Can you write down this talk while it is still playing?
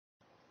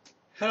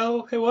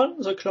Hello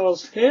everyone, the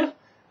Claus here,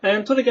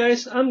 and today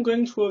guys I'm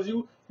going to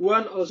review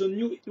one of the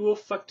new Hero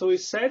Factory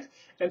set,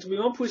 and to be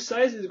more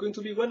precise it's going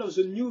to be one of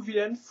the new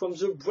villains from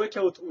the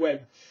Breakout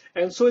web,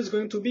 and so it's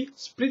going to be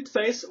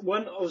Splitface,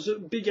 one of the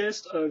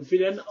biggest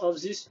villain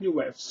of this new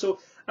wave. So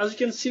as you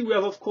can see we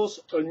have of course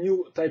a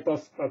new type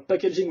of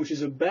packaging, which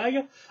is a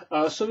bag,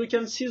 so we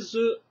can see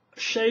the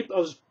shape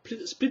of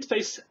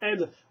Splitface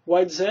head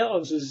right there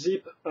on the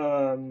zip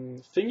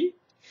thingy.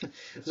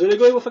 The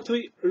Lego Hero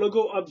Factory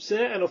logo up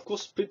there, and of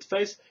course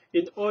Splitface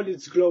in all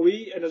its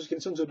glory, and as you can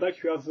see on the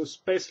back you have the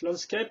space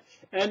landscape,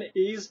 and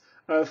is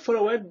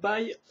followed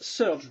by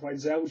Surge right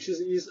there, which is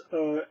his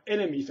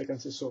enemy, if I can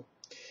say so.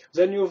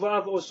 Then you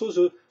have also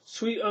the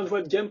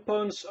 300 game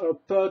points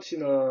put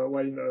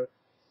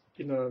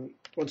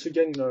once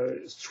again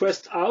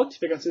stressed out,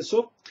 if I can say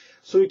so.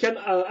 So you can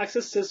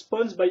access these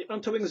points by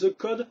entering the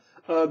code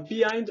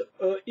behind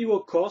a hero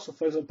core. So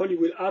for example, you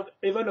will have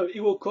even a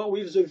hero core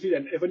with the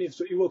villain, even if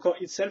the hero core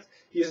itself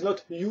is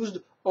not used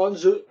on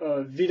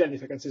the villain,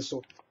 if I can say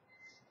so.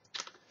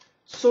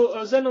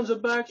 So then on the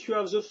back you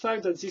have the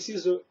fact that this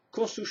is a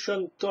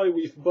construction toy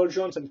with ball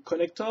joints and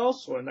connectors,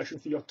 so an action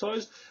figure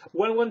toys.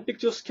 1:1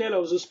 picture scale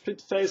of the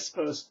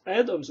Splitface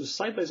head on the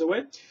side, by the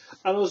way.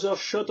 Another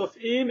shot of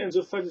him, and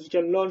the fact that you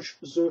can launch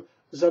the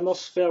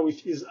Zamosphere with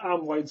his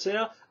arm right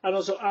there.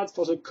 Another ad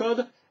for the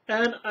code,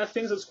 and I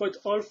think that's quite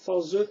all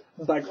for the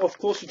bag. Of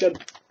course you can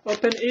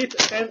open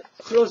it and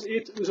close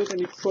it without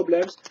any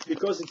problems,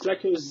 because it's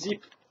like a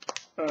zip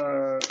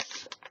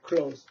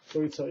close.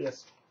 So it's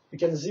yes, you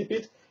can zip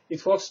it.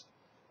 It works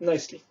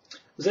nicely.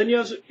 Then you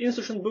have the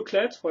instruction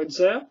booklet right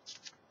there.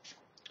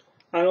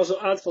 Another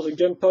ad for the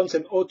game points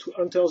and how to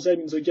enter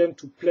them in the game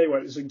to play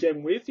the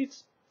game with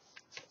it.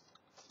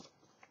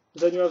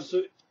 Then you have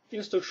the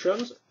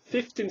instructions,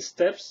 15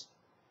 steps,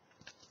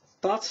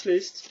 parts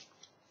list,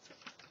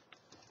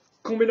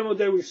 combiner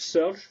model with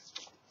Surge,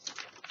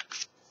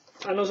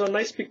 another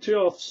nice picture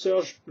of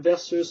Surge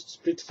versus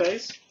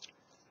Splitface,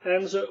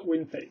 and the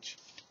win page.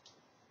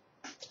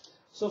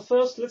 So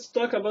first, let's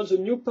talk about the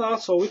new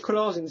parts or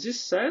recolors in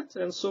this set.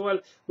 And so,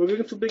 we're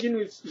going to begin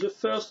with the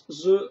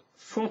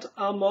front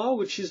armor,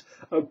 which is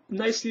a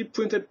nicely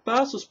printed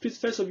part. So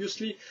Splitface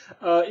obviously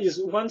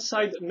is one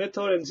side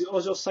metal and the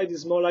other side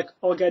is more like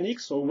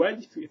organic, so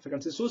red, if I can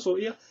say so. So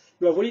here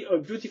you have really a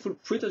beautiful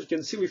print, as you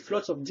can see, with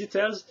lots of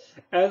details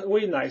and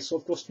really nice. So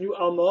of course, new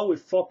armor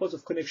with 4 ports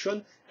of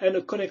connection and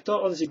a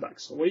connector on the back.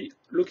 So really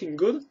looking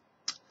good.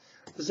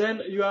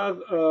 Then you have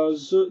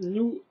the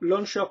new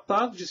launcher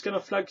part, which is kind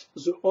of like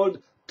the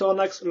old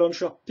Tornax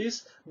launcher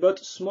piece, but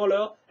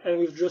smaller and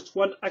with just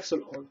one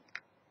axle hole.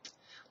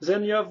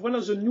 Then you have one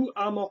of the new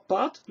armor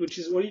part, which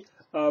is really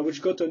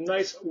which got a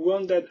nice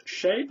rounded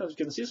shape, as you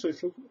can see. So it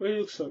really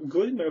looks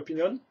good in my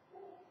opinion.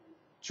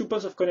 2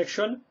 points of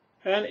connection,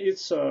 and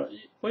it's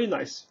really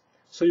nice.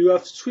 So you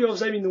have 3 of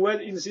them in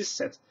red in this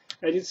set,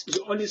 and it's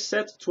the only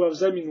set to have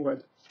them in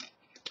red.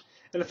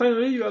 And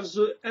finally you have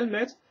the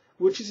helmet,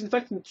 which is in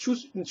fact in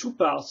two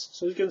parts.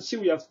 So you can see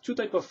we have 2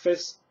 types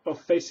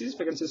of faces, if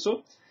I can say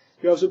so.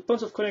 You have the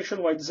points of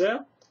connection right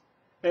there,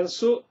 and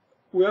so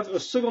we have a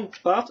second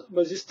part,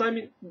 but this time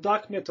in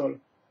dark metal.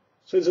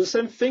 So it's the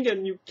same thing,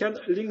 and you can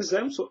link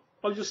them. So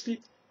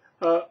obviously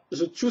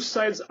the 2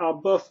 sides are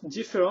both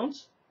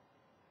different,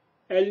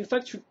 and in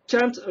fact you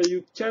can't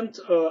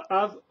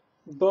have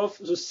both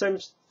the same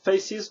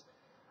faces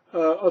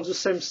on the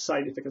same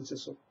side, if I can say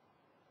so.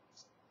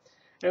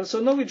 And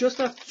so now we just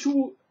have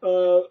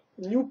 2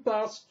 new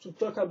parts to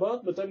talk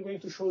about, but I'm going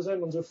to show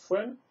them on the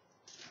frame.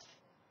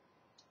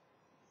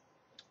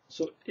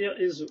 So here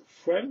is the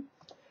frame.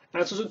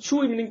 And so the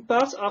 2 remaining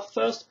parts are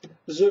first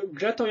the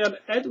Glatorian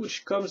head,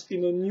 which comes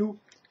in a new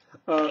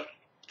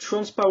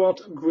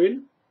transparent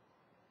green,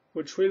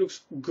 which really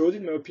looks good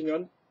in my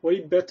opinion.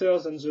 Really better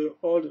than the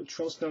old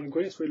transparent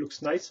green, it really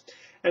looks nice.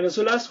 And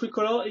the last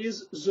recolor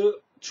is the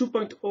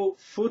 2.0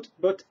 foot,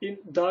 but in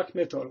dark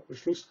metal,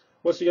 which looks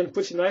once again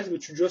pretty nice,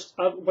 but you just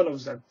have one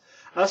of them.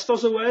 As for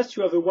the rest,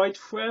 you have a white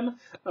frame,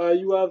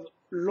 you have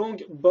long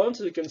bones,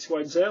 as you can see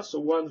right there, so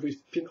one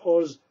with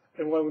pinholes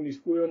and one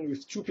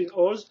with 2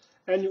 pinholes,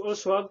 and you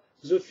also have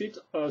the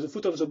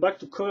foot of the back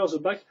to cover the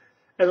back,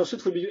 and also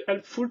it will be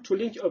helpful to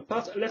link a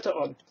part later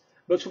on.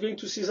 But we're going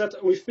to see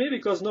that with me,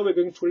 because now we're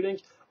going to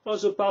link all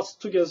the parts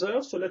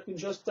together. So let me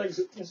just take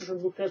the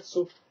instruction booklet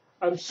so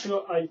I'm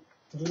sure I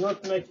do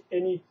not make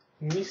any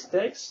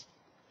mistakes.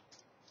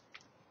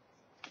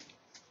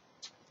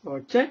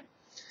 Okay,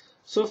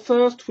 so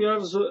first we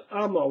have the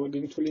armor. We're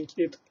going to link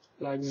it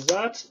like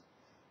that.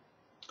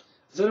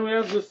 Then we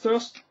have the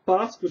first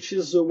part, which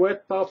is the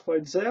wet part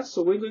right there.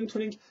 So we're going to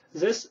link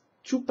these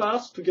 2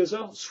 parts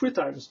together 3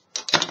 times.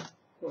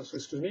 Oh, so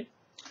excuse me.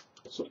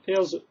 So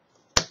here's the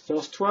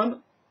first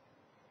one.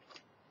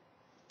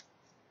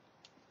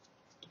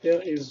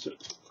 Here is the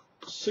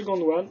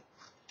second one.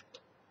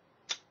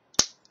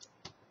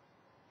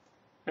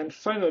 And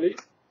finally,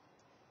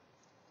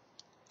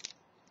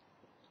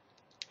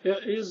 here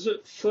is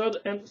the third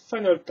and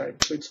final time.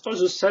 So it's all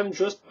the same,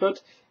 just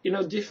but in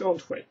a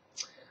different way.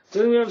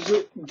 Then we have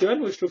the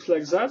gun, which looks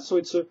like that. So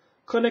it's a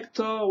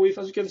connector with,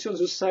 as you can see on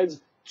the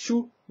sides,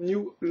 2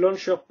 new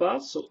launcher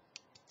parts. So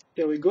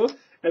here we go.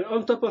 And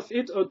on top of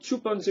it, a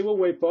 2.0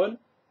 weapon,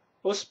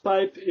 hose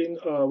pipe in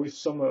with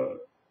some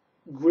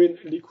green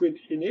liquid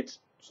in it,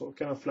 so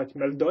kind of like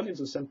meltdown in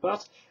the same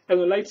part, and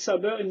a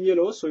lightsaber in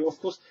yellow. So of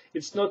course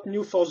it's not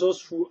new for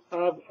those who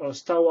have a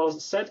Star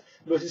Wars set,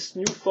 but it's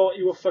new for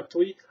Hero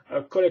Factory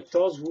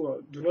collectors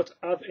who do not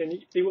have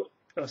any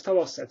Star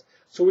Wars set.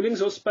 So we link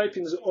those pipe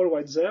in the hole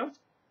right there.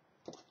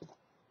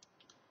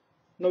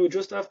 Now we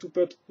just have to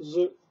put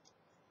the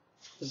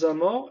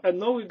Zamor, and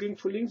now we're going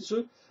to link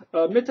the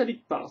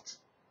metallic part.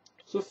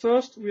 So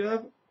first we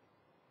have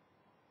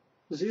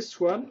this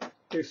one,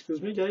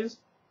 excuse me guys.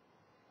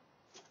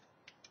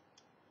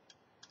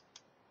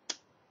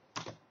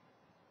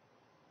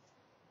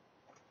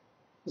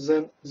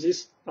 Then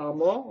this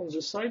armor on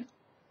the side.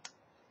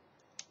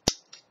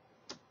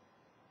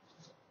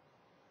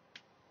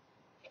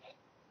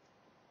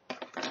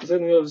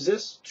 Then we have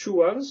this 2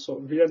 ones, so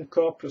villain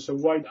core plus a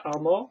wide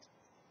armor.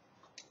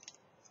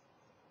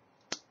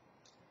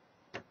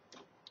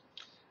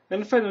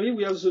 And finally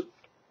we have the,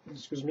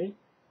 excuse me,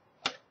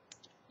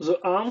 the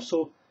arm.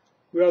 So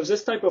we have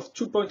this type of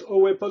 2.0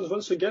 weapons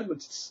once again, but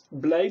it's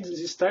blades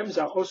this time.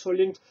 They are also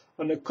linked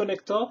on a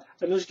connector.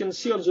 And as you can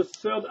see on the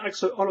third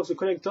axle hole of the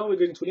connector, we're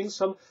going to link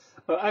some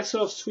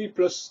axle of 3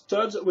 plus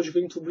studs, which is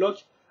going to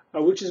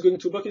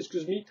block,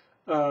 excuse me,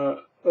 a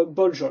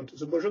ball joint.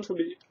 The ball joint will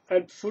be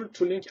helpful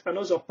to link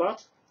another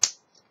part,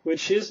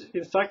 which is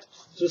in fact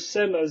the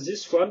same as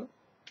this one.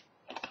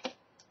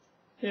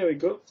 Here we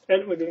go,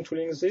 and we're going to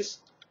link this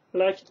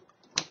like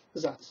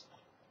that.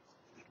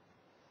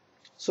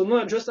 So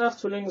now I just have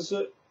to link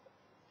the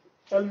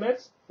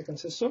helmet, I can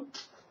say so.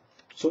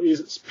 So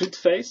it's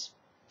Splitface.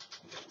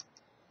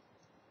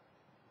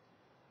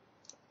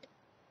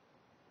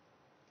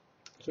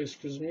 So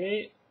excuse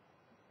me,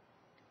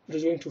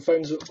 just going to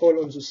find the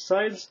hole on the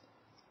sides.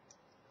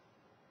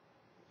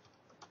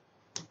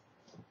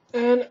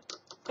 And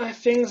I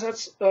think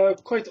that's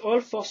quite all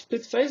for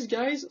Splitface,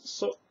 guys.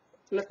 So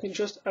let me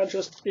just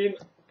adjust him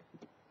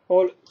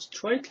all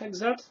straight like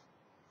that.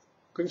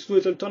 Going to do a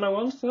little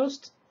turnaround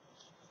first.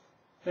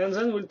 And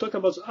then we'll talk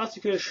about the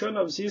articulation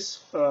of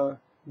this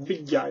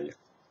big guy.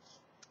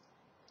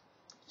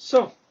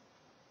 So,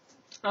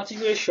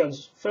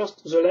 articulations.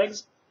 First, the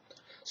legs.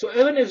 So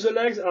even if the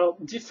legs are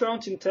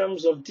different in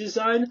terms of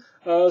design,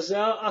 they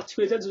are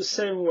articulated the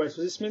same way.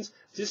 So this means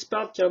this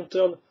part can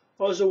turn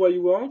all the way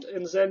you want,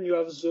 and then you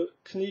have the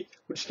knee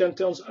which can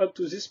turn up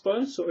to this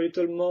point, so a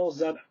little more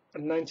than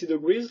 90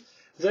 degrees.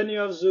 Then you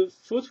have the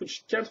foot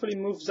which can't really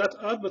move that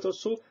up,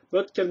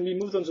 but can be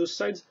moved on the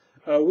sides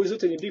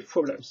without any big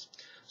problems.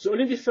 The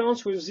only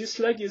difference with this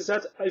leg is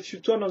that if you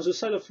turn on the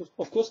side,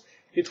 of course,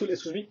 it will,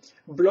 excuse me,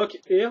 block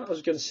air, as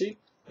you can see.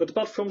 But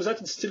apart from that,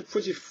 it's still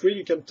pretty free.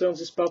 You can turn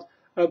this part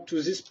up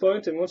to this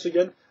point, and once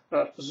again,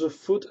 the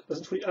foot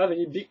doesn't really have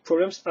any big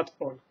problems at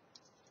all.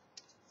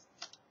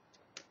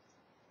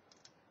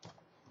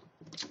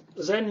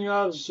 Then you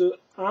have the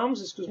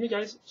arms, excuse me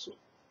guys, so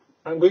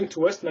I'm going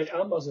to rest my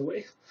arm by the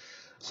way.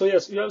 So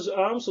yes, you have the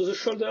arms, so the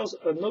shoulders,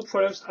 no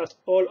problems at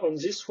all on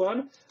this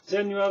one.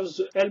 Then you have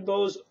the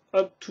elbows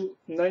up to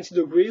 90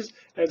 degrees,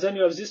 and then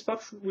you have this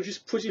part which is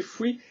pretty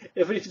free,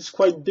 even if it's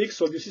quite big,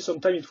 so obviously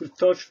sometimes it will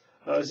touch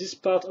this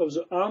part of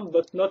the arm,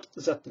 but not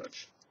that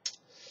much.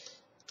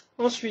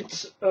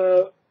 Ensuite,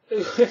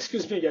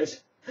 excuse me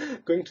guys,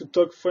 going to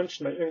talk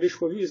French, my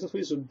English review isn't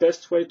really the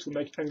best way to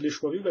make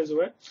English review, by the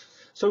way.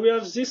 So we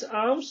have this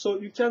arm, so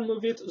you can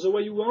move it the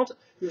way you want.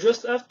 You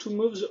just have to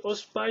move the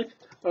hose pipe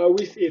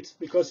with it,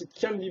 because it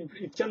can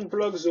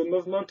block the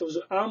movement of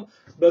the arm,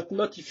 but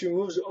not if you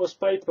move the hose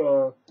pipe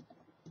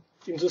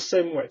in the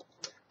same way.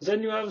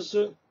 Then you have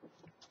the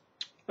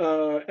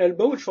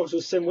elbow, which works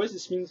the same way.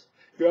 This means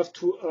you have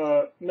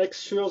to make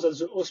sure that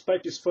the hose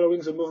pipe is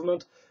following the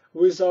movement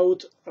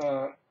without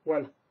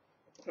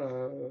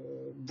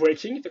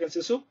breaking, if I can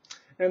say so.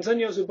 And then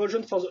you have the ball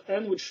joint for the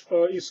hand, which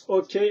is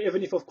okay,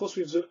 even if of course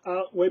with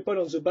the weapon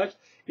on the back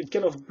it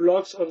kind of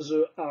blocks on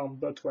the arm,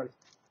 but well,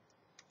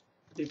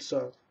 it's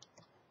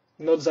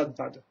not that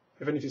bad,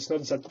 even if it's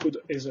not that good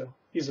either.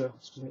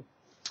 Excuse me.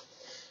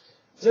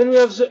 Then we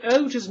have the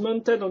head, which is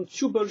mounted on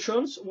 2 ball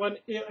joints, one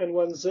here and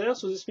one there.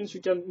 So this means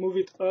you can move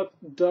it up,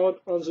 down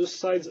on the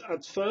sides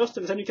at first,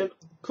 and then you can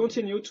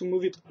continue to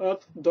move it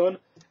up, down,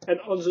 and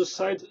on the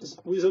side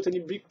without any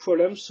big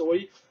problems. So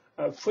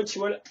pretty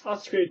well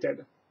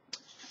articulated.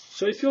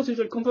 So if you want a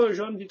little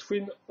comparison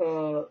between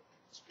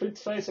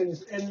Splitface and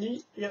his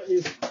enemy, here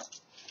is,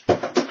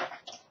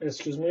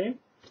 excuse me,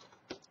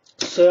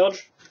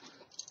 Surge.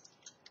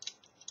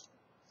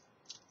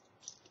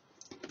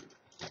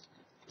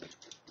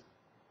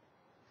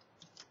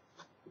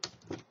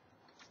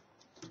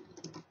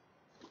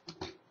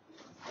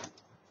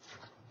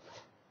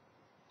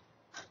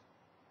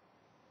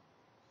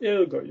 Here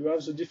we go, you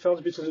have the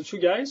difference between the two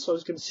guys. So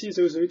as you can see,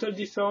 there is a little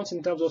difference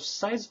in terms of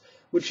size,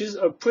 which is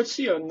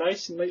pretty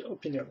nice in my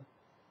opinion.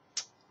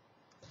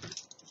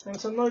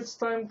 And so now it's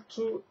time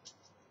to,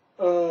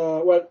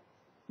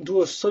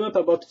 do a sum up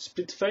about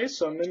Splitface,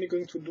 so I'm maybe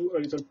going to do a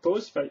little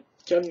pause if I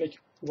can make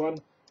one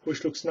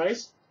which looks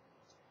nice.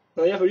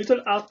 Now I have a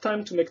little hard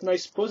time to make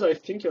nice pose, I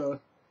think,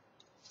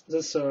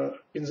 this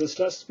in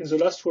the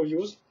last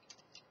reviews.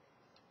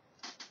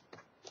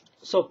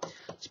 So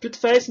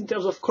Splitface in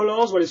terms of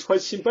colors, well, it's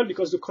quite simple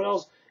because the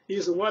colors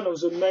is one of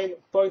the main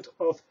point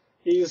of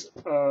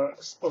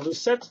of the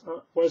set,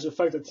 whereas the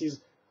fact that it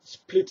is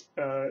split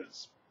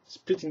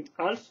in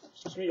half.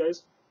 Excuse me,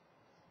 guys.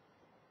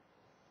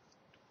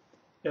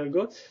 There we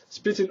go,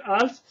 split in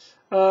half.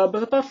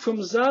 But apart from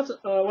that,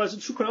 well, the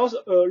two colors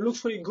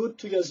looks really good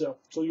together.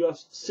 So you have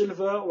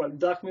silver, well,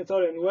 dark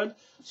metal, and red.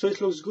 So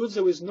it looks good.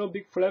 There is no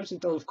big problems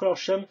in terms of color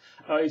scheme.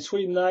 It's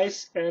really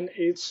nice, and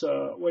it's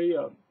really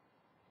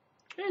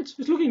it's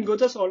looking good.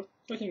 That's all.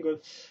 Looking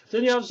good.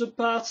 Then you have the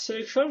parts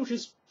selection, which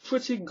is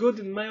pretty good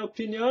in my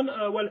opinion.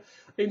 Well,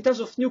 in terms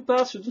of new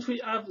parts, you don't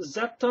really have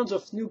that tons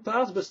of new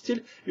parts, but still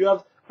you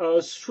have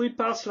 3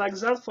 parts like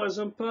that. For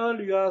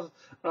example, you have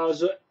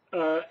the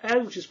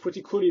head, which is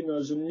pretty cool in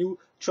the new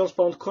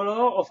transparent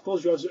color. Of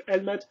course, you have the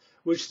helmet,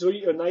 which is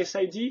really a nice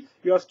idea.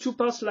 You have 2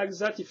 parts like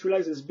that if you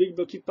like these big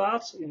bulky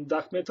parts in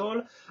dark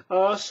metal.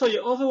 So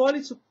yeah, overall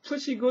it's a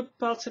pretty good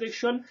part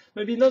selection.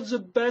 Maybe not the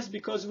best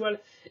because, well,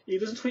 it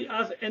doesn't really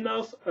have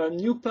enough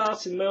new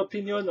parts in my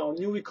opinion, or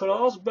new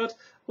colors, but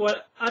well,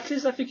 at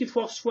least I think it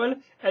works well,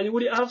 and you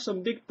really have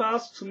some big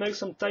parts to make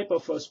some type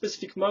of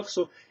specific mark,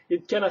 so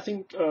it can, I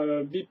think,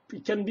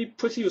 it can be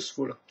pretty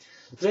useful.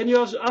 Then you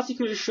have the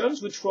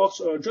articulations, which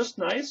works just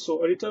nice,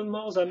 so a little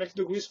more than 90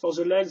 degrees for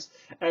the legs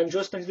and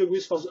just 90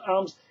 degrees for the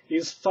arms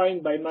is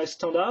fine by my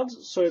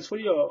standards, so it's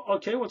really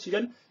okay. Once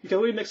again, you can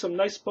really make some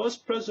nice pose,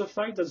 plus the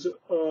fact that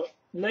the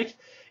neck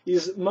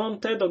is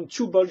mounted on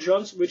 2 ball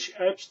joints, which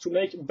helps to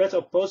make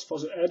better pose for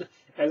the head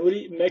and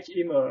really make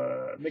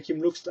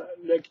him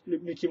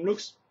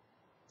look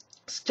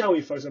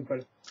scary, for example.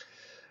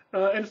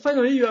 And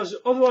finally, you have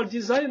the overall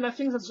design, and I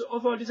think that the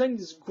overall design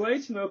is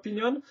great in my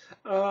opinion.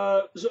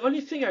 The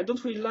only thing I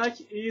don't really like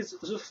is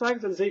the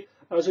fact that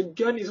the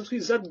gun isn't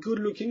really that good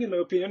looking in my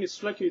opinion.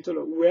 It's like a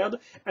little weird,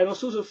 and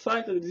also the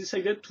fact that they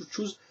decided to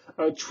choose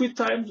 3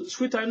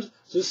 times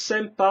the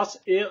same parts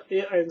here,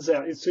 and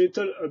there. It's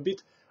a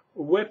bit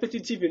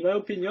repetitive in my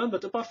opinion,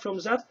 but apart from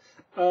that,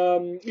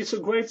 it's a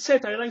great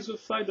set. I like the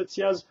fact that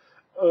he has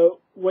a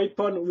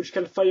weapon which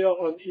can fire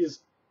on his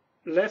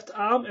left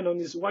arm, and on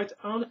his right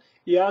hand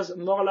he has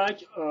more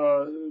like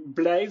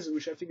blades,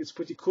 which I think is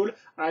pretty cool.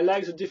 I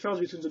like the difference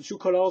between the 2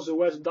 colors, the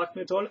red and dark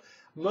metal.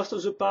 Most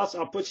of the parts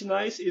are pretty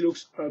nice. It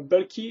looks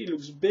bulky, it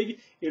looks big,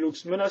 it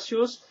looks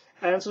menacious,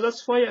 and so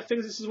that's why I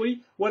think this is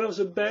really one of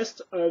the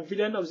best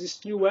villain of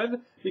this new wave,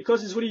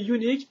 because it's really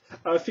unique,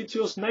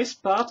 features nice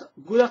part,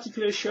 good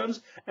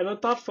articulations, and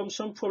apart from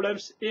some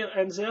problems here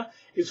and there,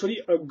 it's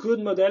really a good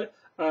model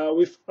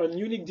with a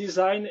unique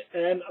design,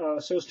 and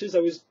seriously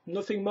there is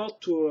nothing more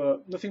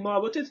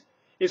about it.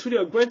 It's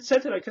really a great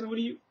set, and I can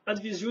really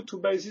advise you to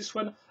buy this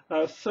one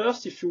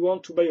first if you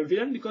want to buy a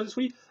villain, because it's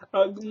really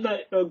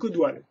a good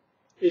one.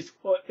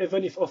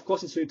 Even if of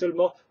course it's a little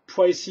more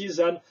pricey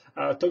than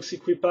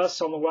Toxic Reaper,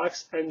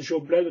 Sunwax, and Joe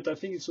Blade, but I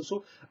think it's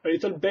also a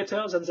little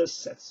better than the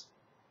sets.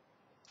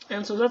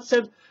 And so that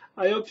said,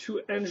 I hope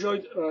you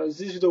enjoyed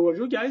this video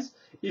review, guys.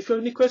 If you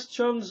have any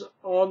questions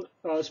on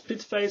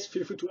Splitface,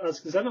 feel free to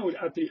ask them. I will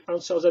happily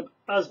answer them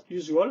as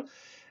usual.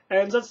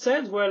 And that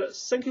said, well,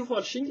 thank you for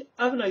watching,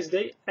 have a nice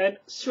day, and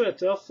see you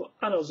later for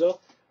another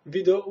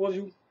video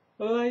review.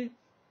 Bye bye!